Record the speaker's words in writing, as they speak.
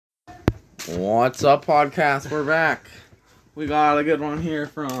What's up, podcast? We're back. We got a good one here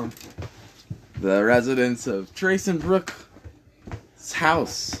from the residents of Trace and Brooke's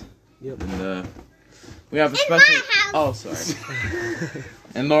house. Yep. And we have a special. My house. Oh, sorry.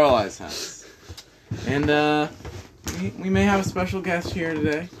 And Lorelai's house. And we may have a special guest here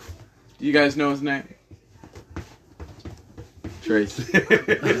today. Do you guys know his name? Trace.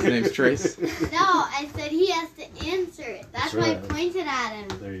 His name's Trace. No, I said he has to answer it. That's why I right. pointed at him.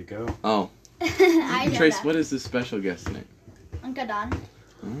 There you go. Oh, I know Trace, that. what is this special guest's name? Uncle Don.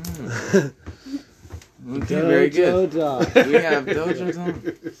 Oh. Okay, very good. Dojo. We have Dojo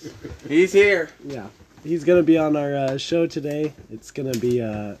Don. He's here. Yeah. He's going to be on our show today. It's going to be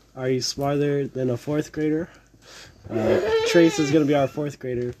Are You Smarter Than a Fourth Grader? Trace is going to be our fourth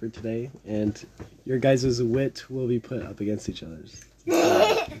grader for today. And your guys' wit will be put up against each other's.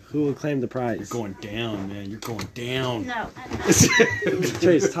 Who will claim the prize? You're going down, man. You're going down. No, I'm not.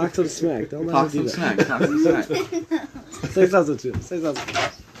 Trace, talk some smack. Don't let Talk him do some that. smack. Talk some smack. Say something to him. Say something.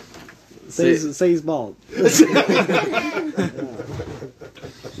 Say he's bald.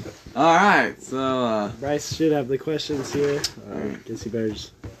 All right. So, Bryce should have the questions here. Alright. Guess you better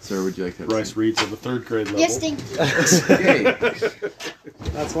just... sir, would you like to? Bryce reads at the third grade level. Yes, thank you. Okay.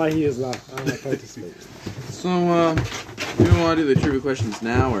 That's why he is not participating. So, do we want to do the trivia questions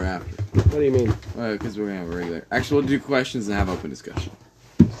now or after? What do you mean? Because we're gonna have a regular. Actually, we'll do questions and have open discussion.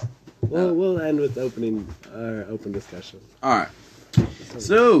 We'll end with open discussion. All right.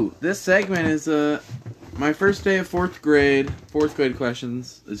 So this segment is my first day of fourth grade. Fourth grade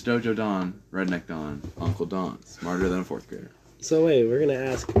questions is Dojo Don, Redneck Don, Uncle Don, smarter than a fourth grader. So wait, we're gonna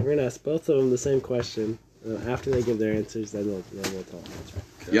ask both of them the same question. After they give their answers, then we'll talk.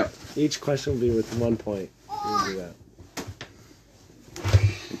 Okay. Yep. Each question will be with 1 point. We'll do that.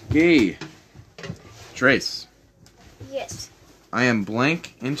 Okay. Trace. Yes. I am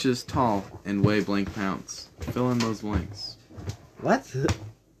blank inches tall and weigh blank pounds. Fill in those blanks. What?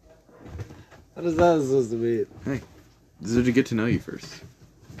 What is that supposed to mean? This is to get to know you first.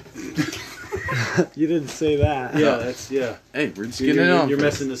 You didn't say that. Yeah, that's yeah. Hey, we're just You're, getting it on. you're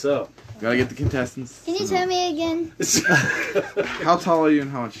first. messing this up. Gotta get the contestants. Can you tell me again? How tall are you and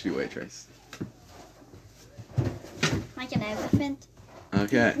how much do you weigh, Trace? Like an elephant.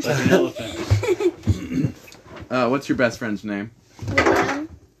 Okay. Like an elephant. What's your best friend's name? William.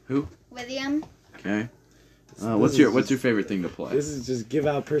 Who? William. Okay. This What's is your just- favorite thing to play? This is just give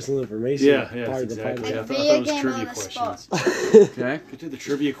out personal information. Yeah, part that's of the exactly. I podcast. thought Video it was game trivia on the spot. questions. Okay. Get to the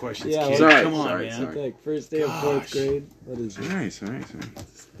trivia questions, Yeah, kid. sorry, Come on, sorry, man. sorry. Like first day of fourth Gosh. grade. What is it? Nice, nice.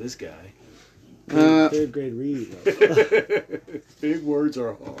 This guy. Third grade read. Big words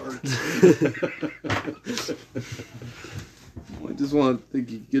are hard. I just want to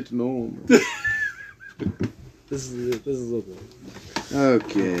get to know him. This is what.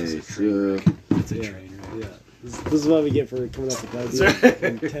 Okay, so It's a Yeah. train, right? Yeah. This is what we get for coming up with That's ideas right.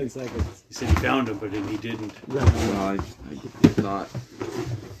 in 10 seconds. You said you found him, but he didn't. well, I thought.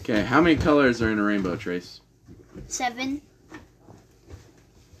 Okay, how many colors are in a rainbow, Trace? 7.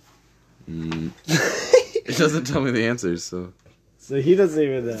 It doesn't tell me the answers, so. So he doesn't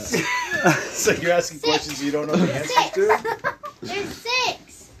even know. So you're asking questions you don't know the answers 6. to? There's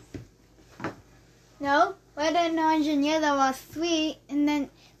 6. No? Red and orange and yellow are 3, and then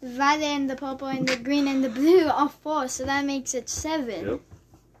the violet and the purple and the green and the blue are 4, so that makes it 7. Yep.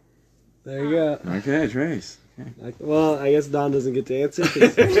 There you go. Okay, Trace. Well, I guess Don doesn't get to answer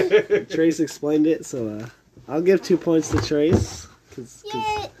because Trace explained it. So I'll give 2 points to Trace.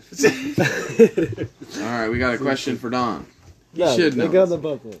 Yay! All right, we got a question for Don. No, should they know. go to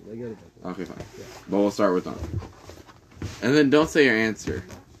both of them. They go to both of them. Okay, fine. But we'll start with Don. And then don't say your answer,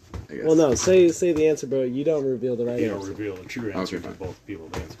 I guess. Well, no, say the answer, but you don't reveal the right You don't answer. reveal the true answer Okay, to fine. both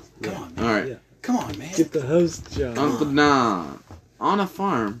people's answers. Come on, man. All right. Yeah. Come on, man. Get the host job. Uncle Don. On a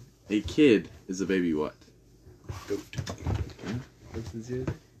farm, a kid is a baby what? Goat. What's his name?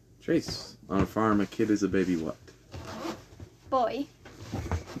 Trace. On a farm, a kid is a baby what? Boy.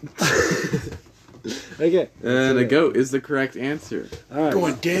 Okay. And a goat is the correct answer. All right.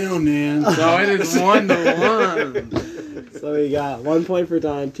 Going down, man. So it is 1-1. So we got 1 point for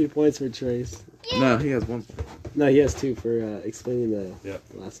Don, 2 points for Trace. No, he has 1. No, he has 2 for explaining the Yep.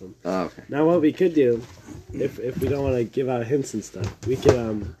 last one. Oh, okay. Now, what we could do, if we don't want to give out hints and stuff, we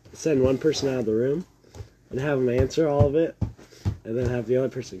could send one person out of the room and have them answer all of it, and then have the other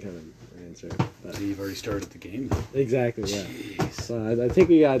person come in and answer it. But, So you've already started the game, though. exactly, yeah. Jeez. So I think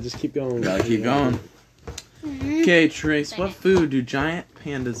we gotta just keep going. Gotta keep going. Okay, Trace, what food do giant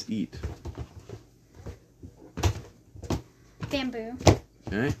pandas eat? Bamboo.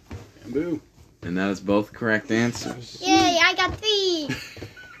 Okay. Bamboo. And that is both correct answers. Yay, I got 3.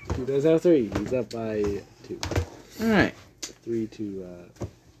 does have 3. He's up by 2. All right. 3 to.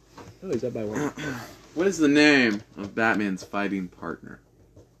 Oh, he's up by 1. What is the name of Batman's fighting partner?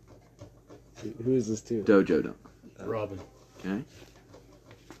 Who is this to? Dojo Don. Robin. Okay.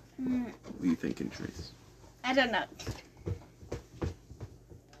 What are you thinking, Trace? I don't know.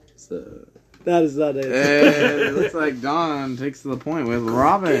 So. That is not it. It looks like Don takes the point with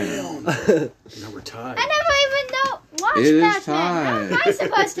Robin. Now we're tied. I never even watched It is Batman. How am I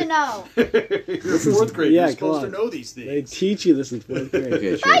supposed to know? You're 4th grade. Yeah, You're supposed come to on. know these things. They teach you this in 4th grade.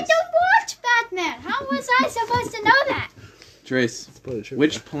 Okay, I Trace. don't watch Batman. How was I supposed to know that? Trace, Let's put a trivia.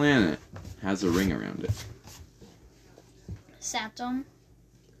 which planet has a ring around it? Saturn.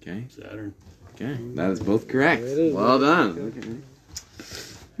 Okay. Saturn. Okay. That is both correct. There it is. Well done. Okay.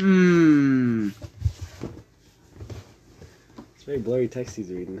 It's very blurry text he's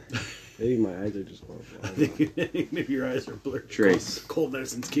reading. Maybe my eyes are just horrible. I think maybe your eyes are blurred. Trace. Cold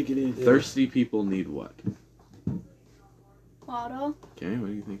medicine's kicking in. Thirsty people need what? Water. Okay,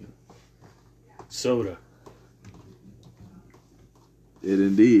 what are you thinking? Soda. It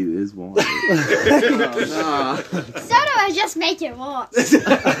indeed is water. Oh, Soda will just make it worse.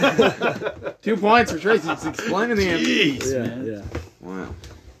 no. 2 points for Trace. He's explaining the answer. Jeez, Yeah, man. yeah. Wow.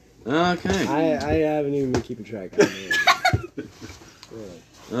 Okay. I haven't even been keeping track.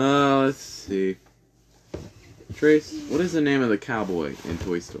 I Let's see. Trace, what is the name of the cowboy in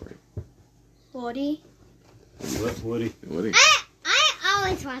Toy Story? Woody. What, Woody? Woody. I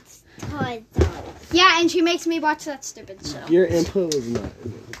always watch Toy Story. Yeah, and she makes me watch that stupid show. Your input was not the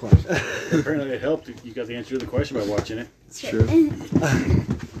question. Apparently it helped. You got the answer to the question by watching it. It's true.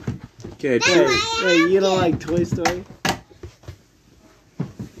 Okay, Hey, Trace. hey, you don't like Toy Story?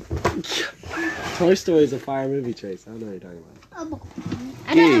 Toy Story is a fire movie, Trace. I don't know what you're talking about.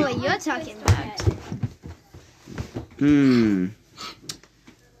 I don't know what you're talking about.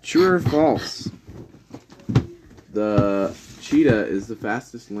 True or false? The cheetah is the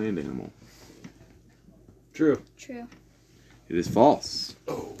fastest land animal. True. True. It is false.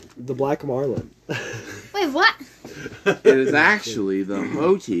 The Black Marlin. Wait, what? It is actually the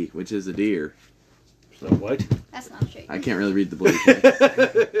hoti, which is a deer. So what? That's not true. I can't really read the blue text.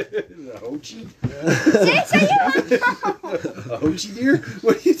 The Hochi? See, so you A Hochi deer?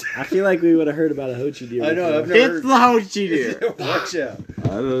 What are you talking I feel like we would have heard about a Hochi deer. I know, I've before. never It's the hoti deer. Watch out. I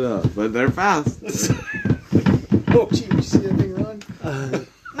don't know, but they're fast. Hochi, you see that thing run?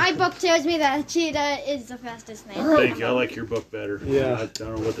 My book tells me that a cheetah is the fastest man. Thank you. I like your book better. Yeah. I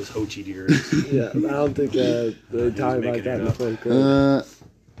don't know what this Hochi deer is. Yeah, I don't think they He's talk about making that it in up. 4th grade.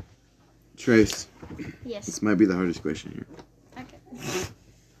 Trace, Yes. this might be the hardest question here. Okay.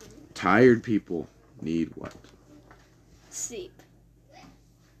 Tired people need what? Sleep.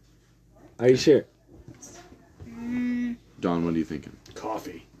 Are you sure? Dawn, what are you thinking?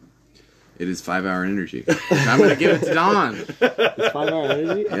 Coffee. It is 5-hour energy. I'm going to give it to Dawn. It's 5-hour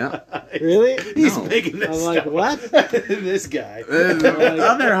energy? Yeah. Really? He's No. making this I'm like, stuff. what? This guy. The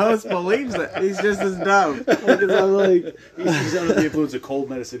other host believes it. He's just as dumb. Because I'm like, He's under the influence of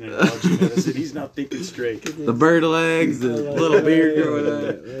cold medicine and allergy medicine. He's not thinking straight. The bird legs, the little beard growing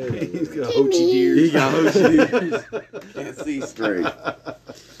up. He's got Hochi deer. He got hosted. Can't see straight.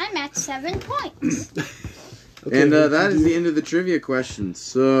 I'm at 7 points. okay, And Hochi that is deer. the end of the trivia questions.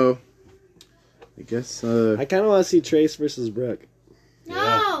 So, I guess, I kind of want to see Trace versus Brooke.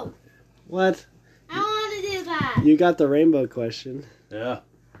 No! What? I want to do that. You got the rainbow question. Yeah.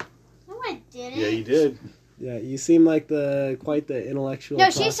 No, I didn't. Yeah, you did. Yeah, you seem like quite the intellectual. No,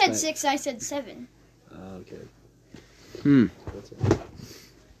 she said prospect. 6, I said 7. Oh, okay. That's right.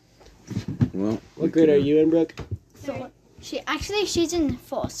 well. What grade are you in, Brooke? So, she's in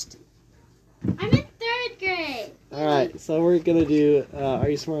 1st. I'm in 3rd grade. All right, so we're gonna do Are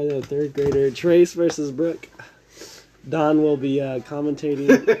You Smarter Than a 3rd Grader? Trace versus Brooke. Don will be commentating.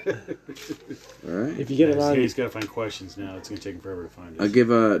 All right. If you get it Yeah, wrong, he's got to find questions now. It's going to take him forever to find I'll it. give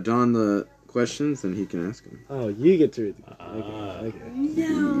Dawn the questions, and he can ask them. oh, you get to read. Ah. Okay.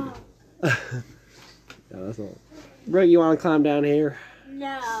 No. Yeah, that's all. Brooke, you want to climb down here?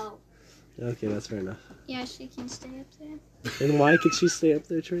 No. Okay, that's fair enough. Yeah, she can stay up there. And why could she stay up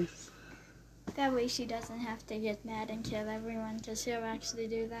there, Trace? That way she doesn't have to get mad and kill everyone, because she'll actually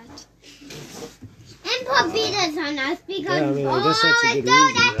do that. And put beaters on us because Yeah, I mean, I guess that's a good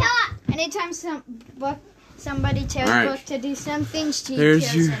reason. Anytime somebody tells All right. Brooke to do something, she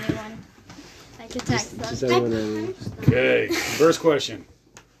There's kills your- anyone. Like attacks Just us. everyone ready? Okay, first question.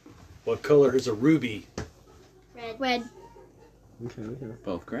 What color is a ruby? Red. Okay, okay.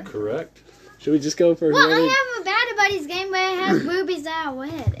 Both correct. Correct. Should we just go for Well, whoever? I have a Bad Buddies game where it has boobies that are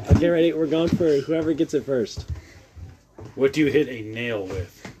red. Okay, ready? We're going for whoever gets it first. What do you hit a nail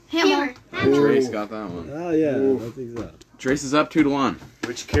with? Hammer. Trace got that one. Oh yeah, Ooh. I think so. Trace is up 2-1.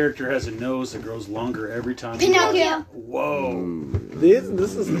 Which character has a nose that grows longer every time? he Pinocchio. walks? Whoa. Ooh.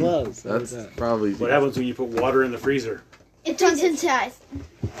 This is close. That's Like that. probably. What happens when you put water in the freezer? It turns into ice.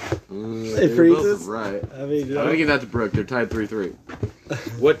 It freezes? Right. I mean, I'm gonna give that to Brooke. They're tied 3-3.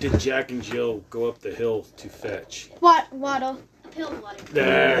 What did Jack and Jill go up the hill to fetch? Waddle. Pill water.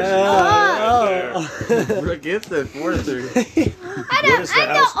 There. Brooke gets it 4-3. What is the house I'm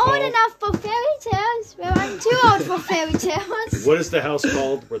not old called? enough for fairy tales. Well, I'm too old for fairy tales. What is the house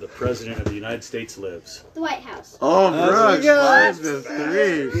called where the President of the United States lives? The White House. Oh, Brooke, Brooke,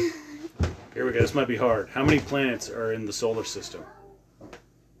 pretty 5-3. Here we go. This might be hard. How many planets are in the solar system?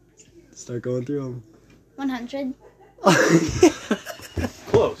 Start going through them. 100.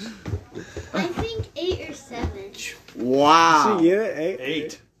 Close. I think 8 or 7. Wow. She get it?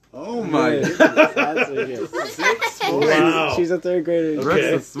 8. Oh my. Good. That's a good. 6 points. Wow. She's a third grader. Okay.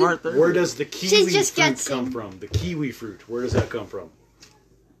 Brooke's a smart third. Where does the kiwi just fruit guessing. come from? The kiwi fruit. Where does that come from?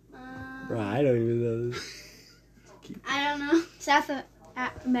 Bro, I don't even know this. I don't know. South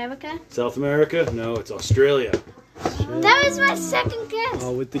America? South America? No, it's Australia. That was my second guess.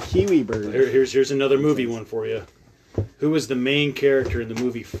 Oh, with the kiwi bird. Here's another movie one for you. Who is the main character in the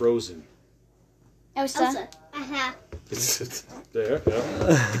movie Frozen? Elsa. There.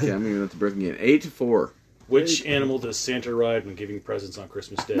 Yeah. Okay, I'm giving that to Brooke again. 8-4. Which animal does Santa ride when giving presents on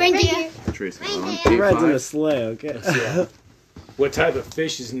Christmas Day? Reindeer. Trace on He rides in a 8-5. sleigh, okay. Yeah. What type of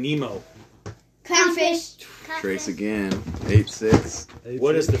fish is Nemo? Clownfish. Trace again. 8-6.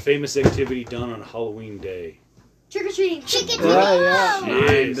 What is the famous activity done on Halloween Day? Trick or treating. Chicken. Yeah,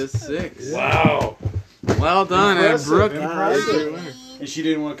 9-6. Wow. Well done, and Impressive, Brooke. impressive. And she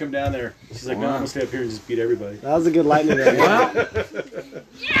didn't want to come down there. She's like, no, I'm going to stay up here and just beat everybody. That was a good lightning round. Well,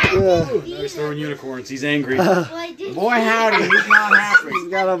 Yeah. Now he's throwing unicorns. He's angry. boy howdy, he's not happy. He's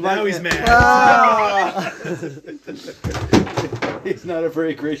got a Now he's bucket. mad. Ah! He's not a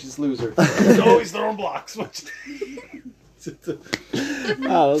very gracious loser. He's always throwing blocks. Wow,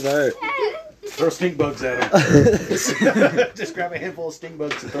 those hurt. Throw stink bugs at him. Just grab a handful of stink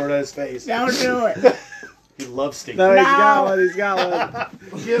bugs and throw it at his face. Don't do it. He loves stink No, bugs. he's got one. He's got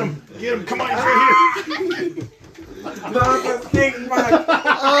one. Get him. Get him. Come on, he's right here. Not the stink bug.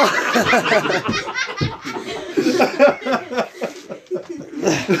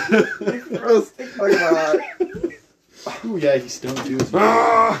 Throw stink bug in my heart. Ooh, yeah, he's stoned too.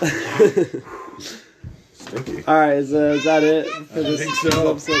 Stinky. All right, is that it for this think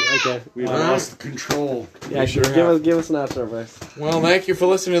so. episode? Okay. We've All right. lost control. Yeah, sure give us an outro, Bryce. Well, thank you for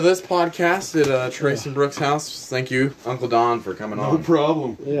listening to this podcast at Trace and Brooke's house. Thank you, Uncle Don, for coming No on.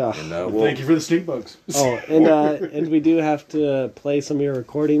 problem. Yeah. And, Thank you for the stink bugs. Oh, and we do have to play some of your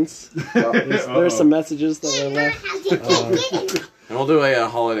recordings. There's some messages that were left. And we'll do a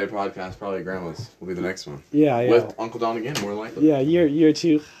holiday podcast. Probably Grandma's will be the next one. Yeah. With Uncle Don again, more likely. Yeah, year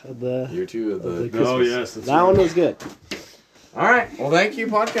 2 of the. Year 2 of the the Christmas. Oh, yes. That's That one was good. All right. Well, thank you,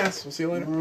 podcast. We'll see you later.